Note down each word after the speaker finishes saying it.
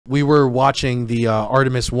we were watching the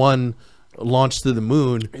Artemis 1 launch to the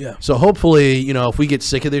moon. Yeah. So hopefully, you know, if we get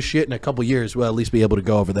sick of this shit in a couple years, we'll at least be able to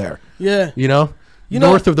go over there. Yeah. You know?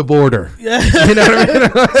 North of the border. Yeah. You know what I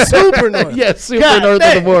mean? Super north. Yeah, super God north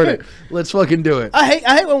dang. of the border. Let's fucking do it. I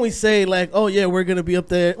hate when we say like, oh yeah, we're gonna be up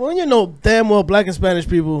there. Well, you know damn well black and Spanish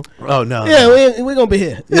people. Oh no. Yeah, we're gonna be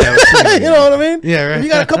here. Yeah, you know what I mean? Yeah, right. If you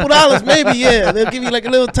got a couple dollars, maybe they'll give you like a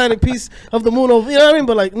little tiny piece of the moon over. You know what I mean?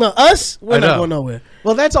 But like, no, us, we're not going nowhere.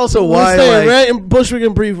 Well, that's also We're why, staying like, right in Bushwick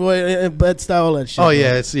and Brevoort and Bed-Stuy, all that shit. oh man.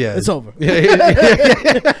 yeah, it's over.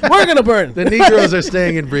 Yeah. We're gonna burn. The Negroes are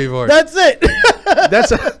staying in Brevoort. That's it.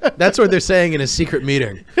 That's what they're saying in a secret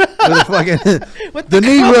meeting. The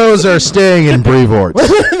Negroes are staying in Brevoort.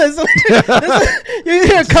 You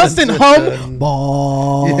hear Custon hum.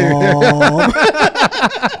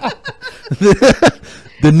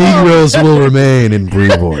 The Negroes will remain in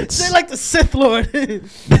Brevoort. They're like the Sith Lord.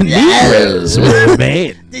 The Negroes will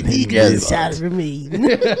remain. The Negroes shall remain.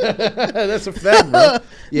 That's a fact, bro.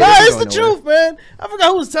 Yeah, no, it's the truth, man. I forgot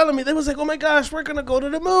who was telling me. They was like, "Oh my gosh, we're gonna go to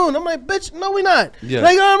the moon." I'm like, "Bitch, no, we not." Yeah.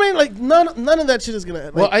 Like, you know what I mean? Like, none of that shit is gonna.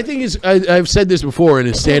 Like, Well, I think I've said this before in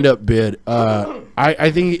a stand-up bid.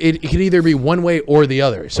 I think it can either be one way or the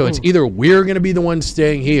other. So it's either we're gonna be the ones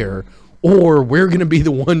staying here, or we're gonna be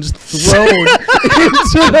the ones thrown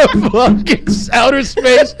into the fucking outer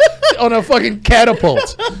space on a fucking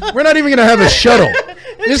catapult. We're not even gonna have a shuttle.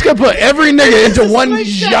 You're just gonna put every nigga into one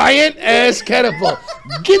giant ass catapult.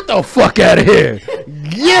 Get the fuck out of here.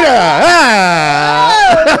 Get out.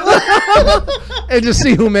 And just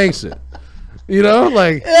see who makes it. You know,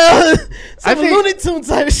 like some Looney Tunes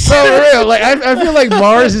type shit. So real. Like I feel like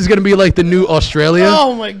Mars is gonna be like the new Australia.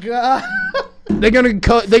 Oh my god. They're gonna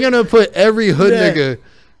put every hood nigga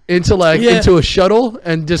into into a shuttle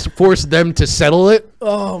and just force them to settle it.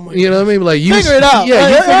 Oh my. You know what I mean? Like you figure it out. Yeah,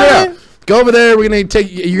 you figure it out. Go over there.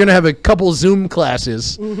 You're gonna have a couple Zoom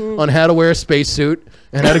classes on how to wear a spacesuit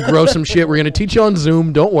and how to grow some shit. We're gonna teach you on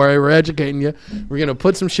Zoom. Don't worry, we're educating you. We're gonna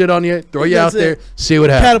put some shit on you, throw you out there, see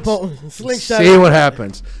what happens. Catapult, slingshot. See what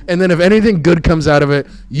happens, and then if anything good comes out of it,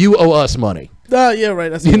 you owe us money. Yeah, right.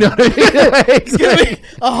 That's You know what I mean? it's gonna be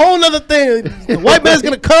a whole nother thing. The white man's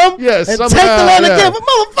gonna come and take the land again. But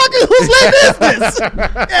motherfucker, whose land is this?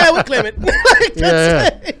 Yeah, we claim it.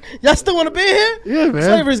 It. Y'all still want to be here? Yeah, man.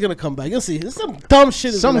 Slavery's gonna come back. You'll see. There's some dumb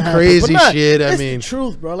shit. Some crazy shit. I mean, mean, the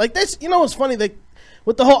truth, bro. Like this. You know what's funny? Like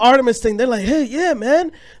with the whole Artemis thing, they're like, hey, yeah,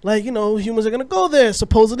 man. Like, you know, humans are gonna go there.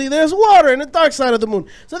 Supposedly, there's water in the dark side of the moon.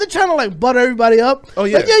 So they're trying to like butter everybody up. Oh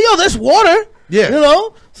yeah. Like, yeah, yo, there's water. Yeah. You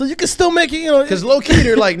know? So you can still make it, you know. Because low key,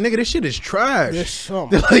 they're like, nigga, this shit is trash.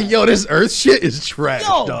 They're like, yo, this Earth shit is trash,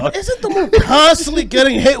 dog. Isn't the moon constantly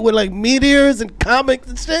getting hit with like meteors and comets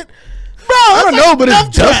and shit? Bro, I don't know, but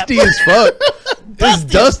it's dusty as fuck. It's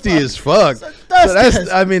dusty as fuck. So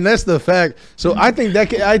that's the fact. So I think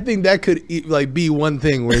that could like be one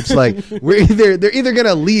thing where it's like they're either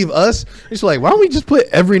gonna leave us. It's like, why don't we just put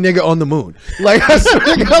every nigga on the moon? Like, I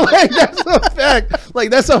swear to God, like that's a fact.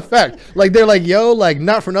 Like that's a fact. Like they're like, yo, like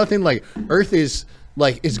not for nothing. Like Earth is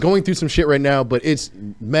going through some shit right now, but it's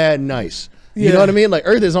mad nice. You know what I mean? Like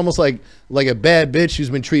Earth is almost like a bad bitch who's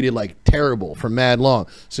been treated like terrible for mad long.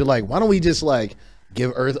 So like, why don't we just like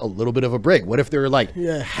give Earth a little bit of a break? What if there are like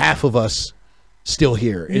half of us still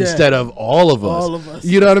here instead of all of us?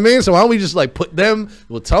 You know what I mean? So why don't we just like put them?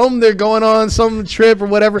 We'll tell them they're going on some trip or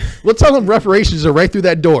whatever. We'll tell them reparations are right through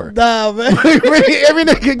that door. Nah, man. every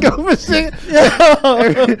nigga go missing.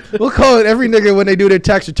 We'll call it every nigga when they do their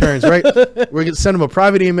tax returns, right? We're gonna send them a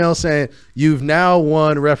private email saying you've now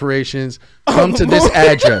won reparations. Come to this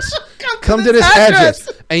address. Come to this address.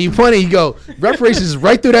 And you point and you go, reparations is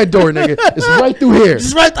right through that door, nigga. It's right through here.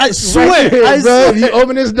 It's right. I swear. Right here, bro. If you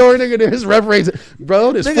open this door, nigga, there's reparations.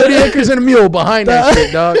 Bro, there's 40 acres and a mule behind that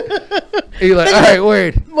shit, dog. And you're like, all right,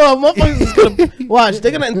 word. Well, motherfuckers is gonna watch.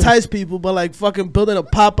 They're gonna entice people by like fucking building a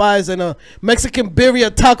Popeyes and a Mexican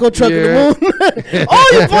birria taco truck in the moon.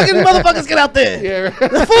 All you fucking motherfuckers get out there. Yeah, right.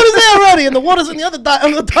 The food is there already, and the water's on the other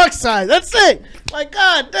on the dark side. That's it. Like,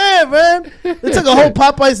 god damn, man. They took a whole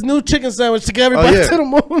Popeyes new chicken sandwich to get everybody to the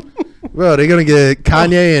moon. Bro, they're gonna get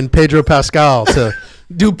Kanye and Pedro Pascal to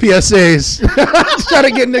do PSAs. Try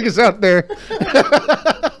to get niggas out there.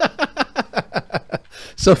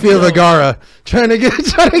 Sofia Vergara trying to get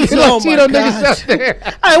Latino niggas out there.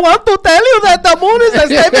 I want to tell you that the moon is the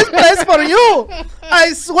safest place for you.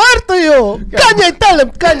 I swear to you. Kanye, tell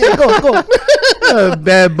him. Kanye, go.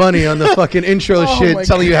 Bad Bunny on the fucking intro shit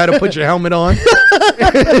telling you how to put your helmet on.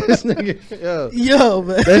 Yo,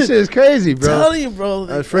 man. That shit is crazy, bro. I'm telling you, bro.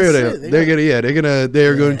 They're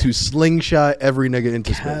going to slingshot every nigga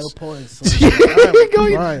into space.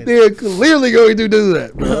 They're clearly going to do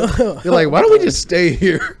that, bro. They're like, why don't we just stay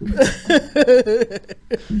here?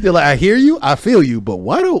 They're like, I hear you, I feel you, but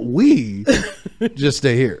why don't we just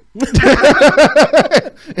stay here?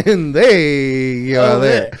 And they are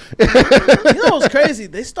there. You know what's crazy?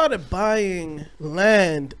 They started buying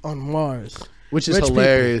land on Mars. Which is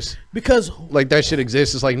hilarious. Because like that shit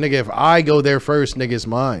exists. It's like, nigga, if I go there first, nigga, it's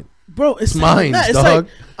mine. Bro, it's mine, dog. It's like,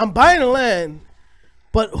 I'm buying the land,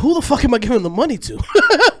 but who the fuck am I giving the money to?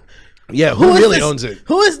 Yeah, who really owns it?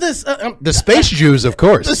 Who is this? The space Jews, of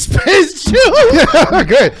course. The space Jews?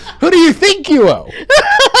 Good. Who do you think you owe?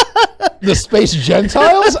 The space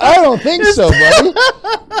Gentiles? I don't think so, buddy.